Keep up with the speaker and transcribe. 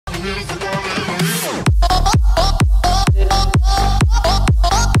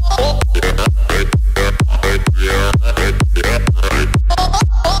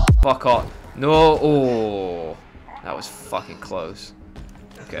Fuck off. No. Oh. That was fucking close.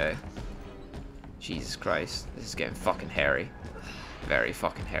 Okay. Jesus Christ. This is getting fucking hairy. Very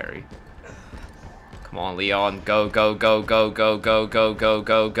fucking hairy. Come on, Leon. Go, go, go, go, go, go, go, go,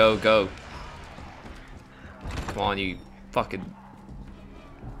 go, go, go. Come on, you fucking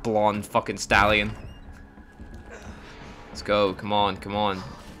blonde fucking stallion. Let's go. Come on, come on.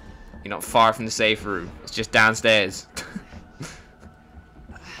 You're not far from the safe room. It's just downstairs.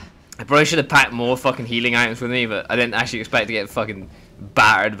 I probably should have packed more fucking healing items with me, but I didn't actually expect to get fucking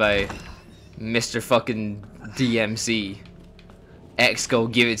battered by Mr. fucking DMC. X go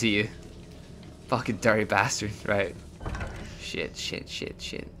give it to you. Fucking dirty bastard. Right. Shit, shit, shit,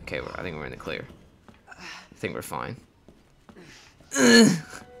 shit. Okay, I think we're in the clear. I think we're fine.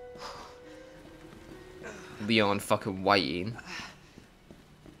 Leon fucking whiting.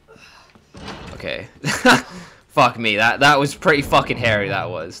 Okay. Fuck me, that was pretty fucking hairy, that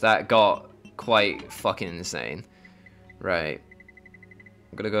was. That got quite fucking insane. Right.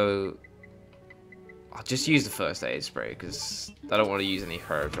 I'm gonna go... I'll just use the first aid spray, because I don't want to use any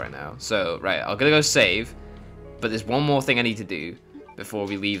herbs right now. So, right, I'm gonna go save. But there's one more thing I need to do before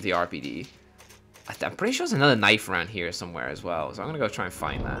we leave the RPD. I'm pretty sure there's another knife around here somewhere as well. So I'm gonna go try and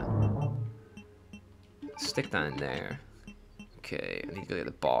find that. Stick that in there. Okay, I need to go get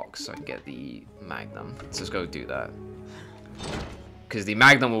the box so I can get the Magnum. Let's just go do that. Because the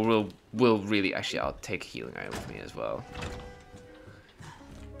Magnum will really... Actually, I'll take a healing item with me as well.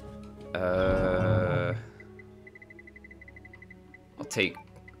 I'll take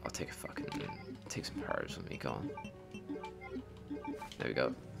a fucking... Take some herbs with me, go on. There we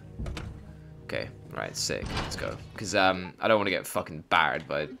go. Okay, right, sick. Let's go. Because I don't want to get fucking battered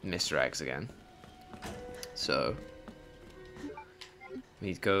by Mr. X again. So... We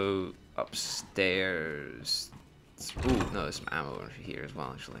need to go upstairs. Ooh, no, there's some ammo over here as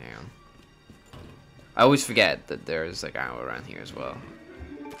well, actually. Hang on. I always forget that there's like ammo around here as well.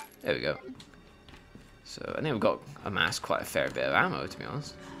 There we go. So, I think we've got amassed quite a fair bit of ammo, to be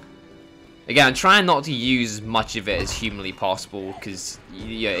honest. Again, I'm trying not to use as much of it as humanly possible, because,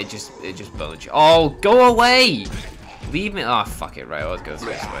 yeah, it just bones you. Oh, go away! Leave me. Oh, fuck it, right, let's go this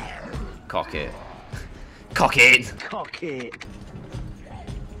way. Cock it. Cock it! Cock it!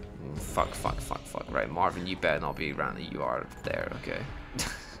 Fuck, fuck, fuck, fuck. Right, Marvin, you better not be around. You are there, okay.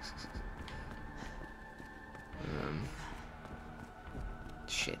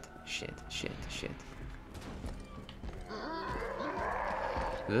 Shit, shit, shit, shit.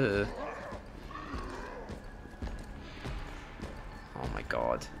 Ugh. Oh my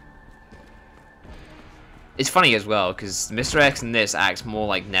god. It's funny as well, because Mr. X in this acts more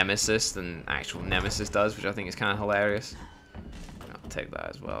like Nemesis than actual Nemesis does, which I think is kind of hilarious. I'll take that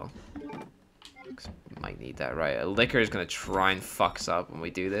as well. Might need that, right? A liquor is gonna try and fuck us up when we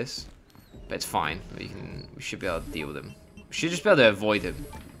do this, but it's fine. We should be able to deal with him. We should just be able to avoid him.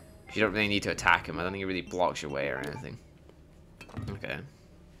 You don't really need to attack him. I don't think it really blocks your way or anything. Okay.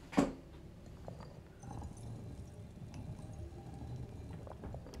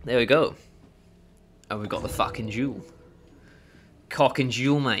 There we go. And we got the fucking jewel. Cock and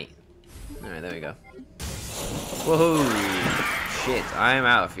jewel, mate. Alright, there we go. Whoa! Shit, I'm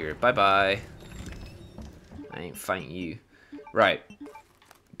out of here. Bye bye. I ain't fighting you. Right.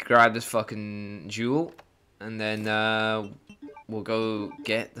 Grab this fucking jewel. And then we'll go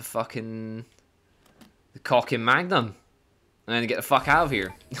get the fucking... the cock and Magnum. And then get the fuck out of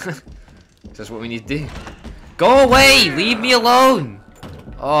here. That's what we need to do. Go away! Leave me alone!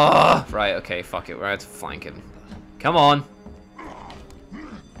 Oh, right, okay, fuck it. We're going to flank him. Come on.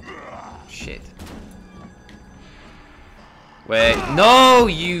 Shit. Wait. No,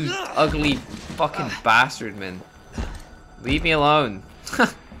 you ugly fucking bastard, man. Leave me alone.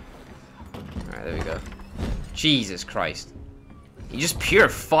 Alright, there we go. Jesus Christ. He just pure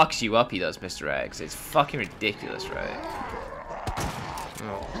fucks you up, he does, Mr. X. It's fucking ridiculous, right?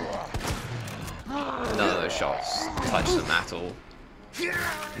 Oh. None of those shots touch them at all.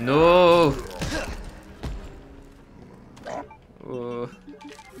 No!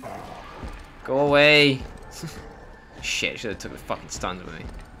 Go away! Shit, should have took the fucking stuns with me.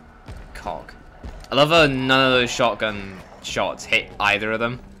 Cock. I love how none of those shotgun shots hit either of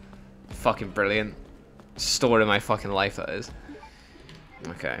them. Fucking brilliant. Story of my fucking life, that is.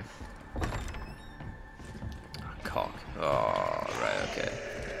 Okay. Oh, cock. Oh, right, okay.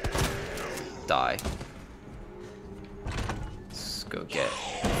 Die. Let's go get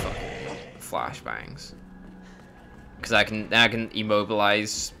fucking flashbangs. Because I can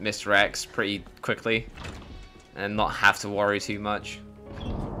immobilize Mr. X pretty quickly. And not have to worry too much.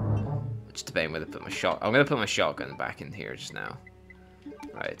 Just debating whether to put my I'm gonna put my shotgun back in here just now.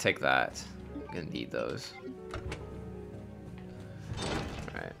 Right, take that. I'm gonna need those.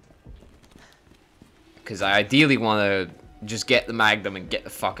 Right. Because I ideally want to just get the Magnum and get the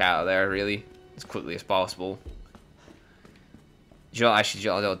fuck out of there, really, as quickly as possible. You know, actually,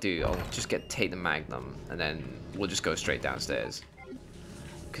 I'll just take the Magnum and then we'll just go straight downstairs.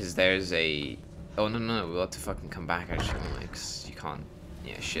 Because there's a... Oh, no, we'll have to fucking come back, actually, because you can't...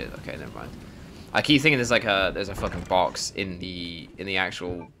 Yeah, shit, okay, never mind. I keep thinking there's a fucking box in the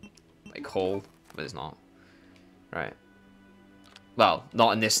actual, like, hole, but it's not. Right. Well,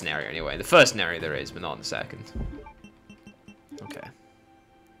 not in this scenario, anyway. The first scenario there is, but not in the second. Okay.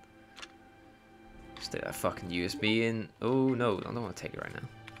 Stick that fucking USB in. Oh, no, I don't want to take it right now.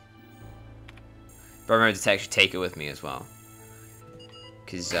 But remember to actually take it with me as well.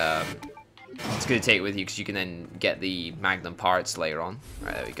 Because, it's good to take it with you because you can then get the Magnum parts later on.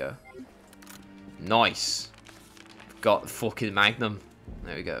 Right, there we go. Nice. Got the fucking Magnum.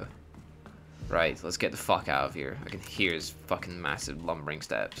 There we go. Right, let's get the fuck out of here. I can hear his fucking massive lumbering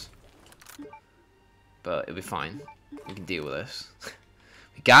steps. But it'll be fine. We can deal with this.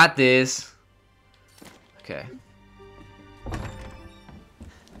 We got this. Okay.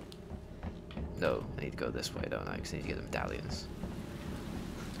 No, I need to go this way, don't I? Because I need to get the medallions.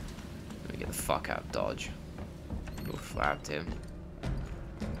 Let me get the fuck out of Dodge. Go flapped him.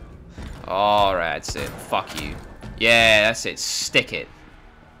 Alright, that's it. Fuck you. Yeah, that's it. Stick it.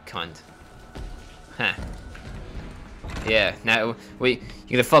 Cunt. Huh. Yeah, now, wait,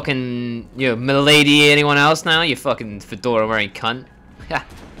 you gonna fucking, milady anyone else now? You fucking fedora wearing cunt. Ha.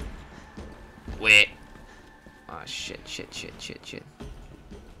 Wait. Oh, shit.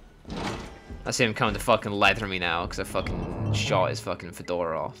 I see him coming to fucking leather me now, because I fucking shot his fucking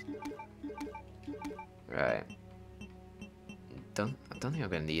fedora off. Right. I don't think I'm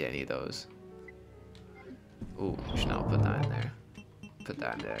gonna need any of those. Ooh, should not put that in there. Put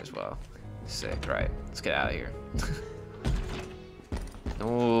that in there as well. Sick, right. Let's get out of here.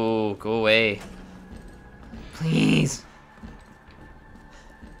 No, go away. Please.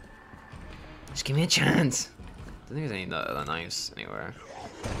 Just give me a chance. I don't think there's any other knives anywhere.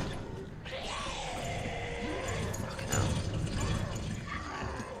 Fucking hell.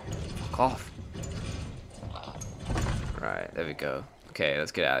 Fuck off. Right, there we go. Okay,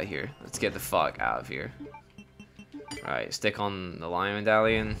 let's get out of here. Let's get the fuck out of here. Right, stick on the lion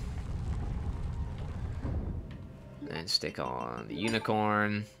medallion. And stick on the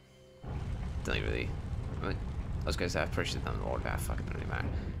unicorn. Don't really. I was gonna say I pushed it down the order, but fucking don't really matter.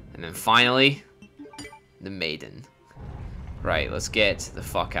 And then finally, the maiden. Right, let's get the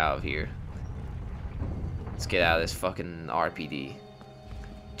fuck out of here. Let's get out of this fucking RPD.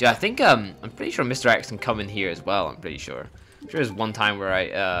 Yeah, I think I'm pretty sure Mr. X can come in here as well. I'm pretty sure. I'm sure there's one time where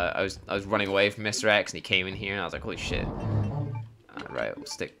I was running away from Mr. X and he came in here and I was like, holy shit. Right, we'll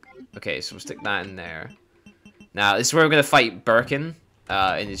stick. Okay, so we'll stick that in there. Now, this is where we're going to fight Birkin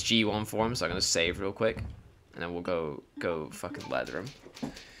in his G1 form, so I'm going to save real quick. And then we'll go fucking leather him.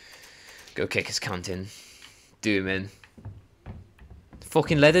 Go kick his cunt in. Do him in.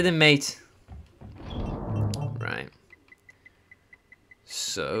 Fucking leather him, mate. Right.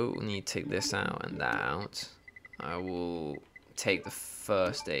 So, we need to take this out and that out. I will take the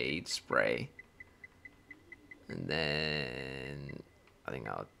first aid spray. And then I think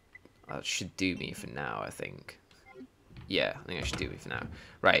that should do me for now, I think. Yeah, I think I should do me for now.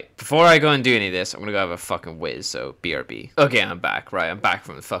 Right, before I go and do any of this, I'm gonna go have a fucking whiz, so BRB. Okay, I'm back. Right, I'm back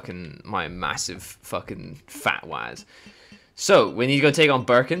from my massive fucking fat waz. So, we need to go take on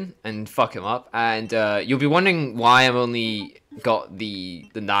Birkin and fuck him up. And you'll be wondering why I'm only got the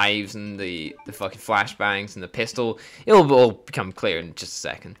knives and the fucking flashbangs and the pistol. It'll all become clear in just a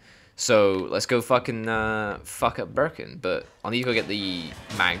second. So, let's go fucking fuck up Birkin. But I'll need to go get the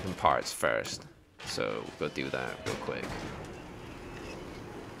Magnum parts first. So, we'll go do that real quick.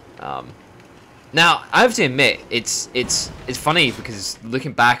 Now, I have to admit, it's funny because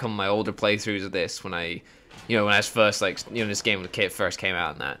looking back on my older playthroughs of this, when I was first, this game when it first came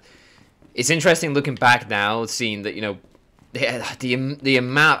out and that, it's interesting looking back now, seeing that, the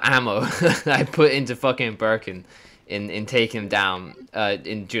amount of ammo I put into fucking Birkin in taking him down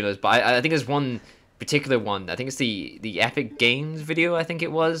during those. But I think there's one particular one. I think it's the Epic Games video. I think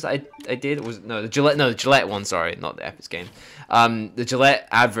it was. I did. It was the Gillette one. Sorry, not the Epic Games. The Gillette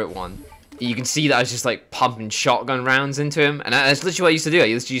advert one. You can see that I was just like pumping shotgun rounds into him, and that's literally what I used to do. I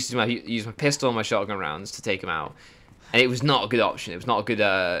used to use my pistol and my shotgun rounds to take him out, and it was not a good option. It was not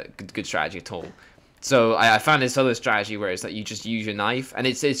a good strategy at all. So I found this other strategy where it's that you just use your knife, and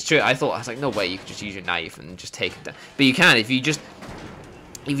it's true. I was like, no way you can just use your knife and just take it down. But you can if you just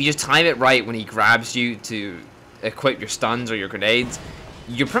time it right when he grabs you to equip your stuns or your grenades.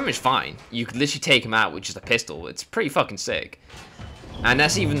 You're pretty much fine. You could literally take him out with just a pistol. It's pretty fucking sick. And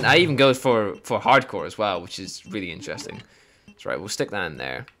that even goes for hardcore as well, which is really interesting. That's right. We'll stick that in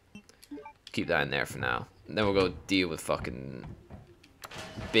there. Keep that in there for now. And then we'll go deal with fucking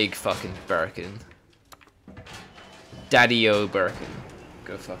big fucking Birkin. Daddy-O Birkin.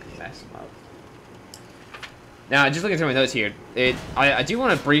 Go fucking mess him up. Now, just looking through my notes here, I do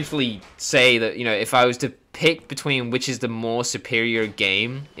want to briefly say that, you know, if I was to pick between which is the more superior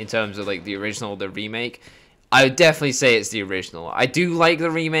game in terms of, like, the original or the remake, I would definitely say it's the original. I do like the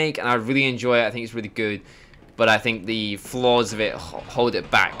remake, and I really enjoy it. I think it's really good. But I think the flaws of it hold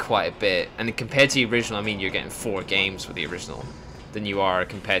it back quite a bit. And compared to the original, I mean, you're getting 4 games for the original than you are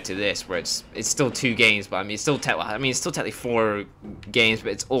compared to this, where it's still 2 games, but I mean, it's still technically 4 games,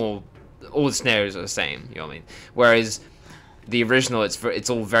 but it's all the scenarios are the same. You know what I mean? Whereas the original, it's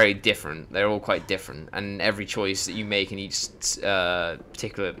all very different. They're all quite different, and every choice that you make in each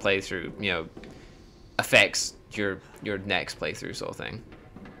particular playthrough, you know, affects your next playthrough, sort of thing.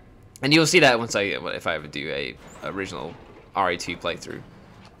 And you'll see that once if I ever do a original RE2 playthrough.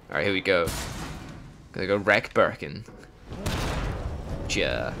 All right, here we go. Gonna go wreck Birkin.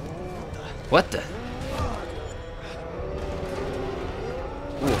 What the?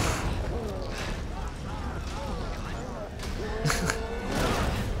 Oof.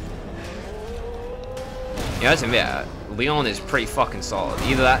 Yeah, to admit, Leon is pretty fucking solid.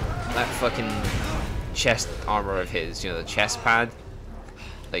 Either that fucking chest armor of his, you know, the chest pad,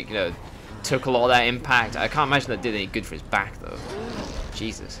 like, you know, took a lot of that impact. I can't imagine that did any good for his back though.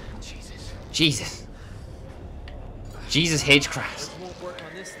 Jesus. Jesus Hagecraft.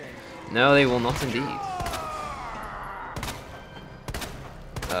 No, they will not indeed.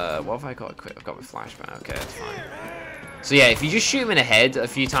 What have I got equipped? I've got my flashbang. Okay, that's fine. So yeah, if you just shoot him in the head a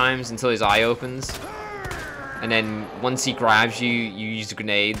few times until his eye opens, and then once he grabs you, you use the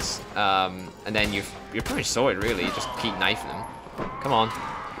grenades, and then you're pretty much sorted, really. You just keep knifing him. Come on.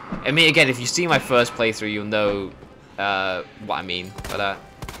 I mean, again, if you see my first playthrough, you'll know what I mean by that.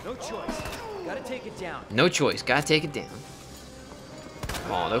 No choice. Gotta take it down. No choice. Gotta take it down.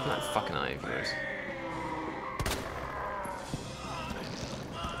 Come on, open that fucking eye of yours.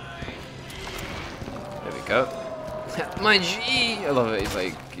 There we go. My G! I love it.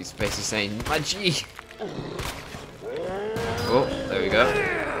 He's basically saying, my G! Oh, there we go.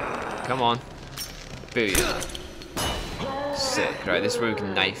 Come on. Booyah. Sick. Right, this is where we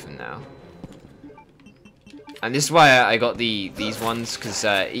can knife him now. And this is why I got these ones, because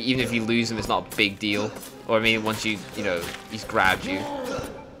even if you lose them, it's not a big deal. Or I mean, once you know, he's grabbed you.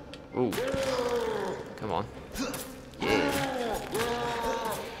 Ooh. Come on. Yeah.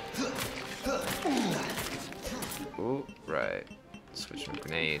 Ooh, right. Switch from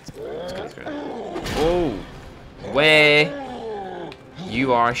grenades. Let's go through. Oh! Where?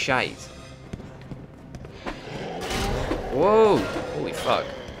 You are shite. Whoa! Holy fuck.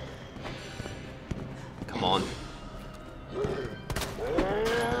 Come on.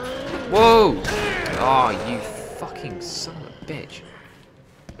 Whoa! Oh, you fucking son of a bitch.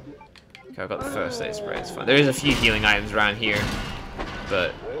 Okay, I've got the first aid spray, it's fine. There is a few healing items around here,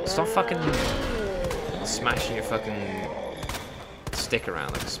 but stop fucking smashing your fucking stick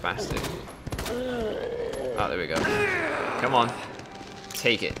around like a spastic. Oh, there we go. Come on.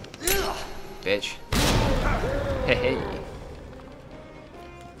 Take it. Bitch. Hey, hey.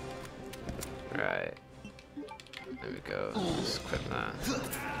 Right. There we go. Let's equip that.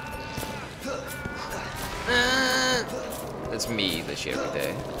 That's me this shit every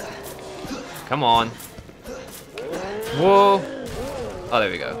day. Come on. Whoa. Oh,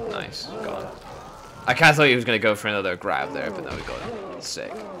 there we go. Nice. Gone. I kind of thought he was going to go for another grab there, but no, we got him.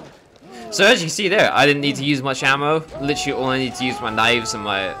 Sick. So as you can see there, I didn't need to use much ammo. Literally all I need to use my knives and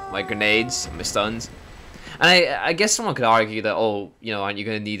my grenades and my stuns. And I guess someone could argue that, oh, you know, aren't you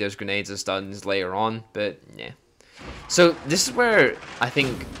going to need those grenades and stuns later on? But, yeah. So this is where I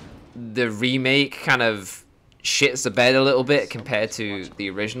think the remake kind of shits the bed a little bit compared to the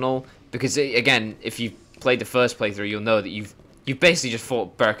original. Because, again, if you've played the first playthrough, you'll know that you've basically just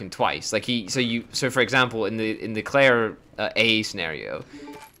fought Birkin twice. Like, so for example, in the Claire A scenario,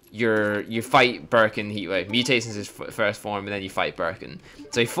 you fight Birkin, he mutates in his first form, and then you fight Birkin.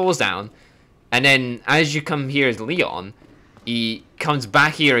 So he falls down. And then, as you come here as Leon, he comes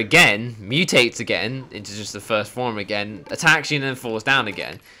back here again, mutates again into just the first form again, attacks you, and then falls down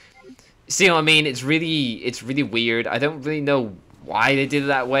again. See what I mean? It's really weird. I don't really know why they did it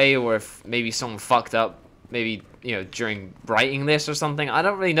that way, or if maybe someone fucked up, maybe, you know, during writing this or something. I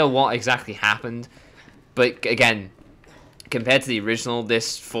don't really know what exactly happened, but again, compared to the original,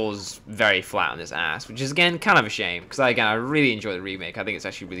 this falls very flat on its ass, which is, again, kind of a shame, because, again, I really enjoy the remake. I think it's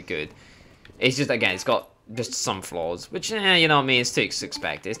actually really good. It's just, again, it's got just some flaws, which, you know what I mean, it's to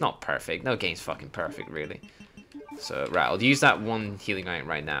expect. It's not perfect. No game's fucking perfect, really. So, right, I'll use that one healing item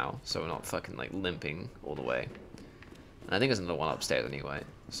right now, so we're not fucking, like, limping all the way. And I think there's another one upstairs anyway,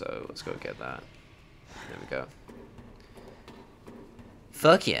 so let's go get that. There we go.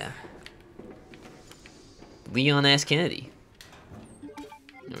 Fuck yeah. Leon S. Kennedy.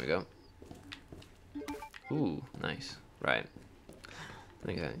 There we go. Ooh, nice. Right. I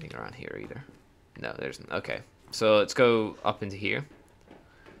think there's anything around here either. No, there isn't. Okay. So let's go up into here.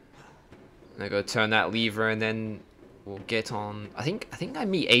 And I go turn that lever, and then we'll get on. I think I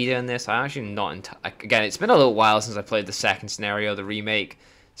meet Ada in this. I'm actually not again, it's been a little while since I played the second scenario, the remake.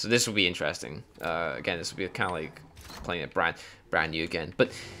 So this will be interesting. Again, this will be kind of like playing it brand new again.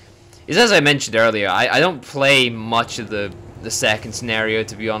 But it's as I mentioned earlier, I don't play much of the second scenario,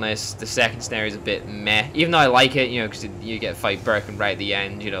 to be honest. The second scenario is a bit meh, even though I like it, you know, because you get fight Birkin right at the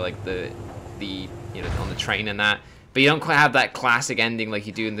end, you know, like the you know, on the train and that. But you don't quite have that classic ending like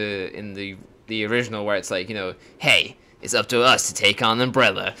you do in the original, where it's like, you know, hey, it's up to us to take on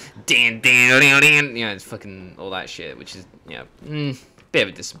Umbrella. You know, it's fucking all that shit, which is, you know, bit of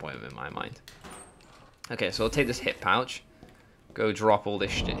a disappointment in my mind. Okay, so I'll take this hip pouch, go drop all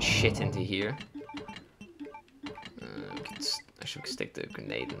this shit into here. I should stick the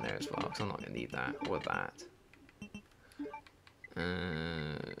grenade in there as well, because I'm not going to need that or that.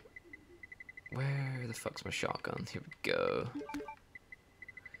 Where the fuck's my shotgun? Here we go.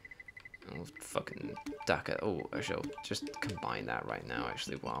 I'll fucking duck it. Oh, I shall just combine that right now,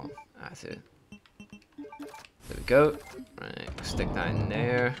 actually, while I'm at it. There we go. Right, stick that in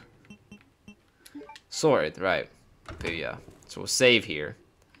there. Sword, right. But yeah, so we'll save here.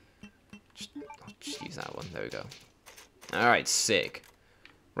 I'll just use that one. There we go. Alright, sick.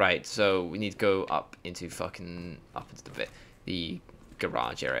 Right, so we need to go up into the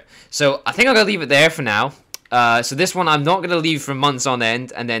garage area. So I think I'm gonna leave it there for now. So this one I'm not gonna leave for months on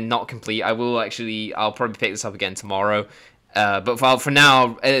end and then not complete. I'll probably pick this up again tomorrow. But for now,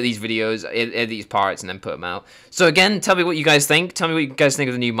 I'll edit these videos, edit these parts, and then put them out. So again, tell me what you guys think. Tell me what you guys think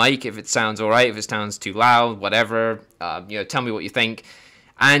of the new mic. If it sounds alright, if it sounds too loud, whatever. You know, tell me what you think.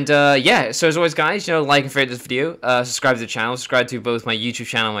 And yeah, so as always, guys, you know, like and favorite this video, subscribe to the channel, subscribe to both my YouTube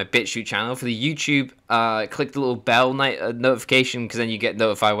channel and my BitChute channel. For the YouTube, click the little bell notification, because then you get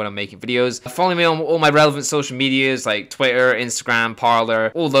notified when I'm making videos. Follow me on all my relevant social medias like Twitter, Instagram,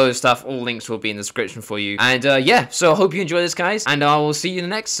 Parler, all those stuff. All links will be in the description for you. And yeah, so I hope you enjoy this, guys, and I will see you in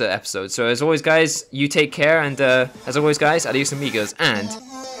the next episode. So as always, guys, you take care, and as always, guys, adios amigos, and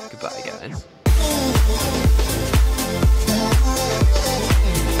goodbye, guys.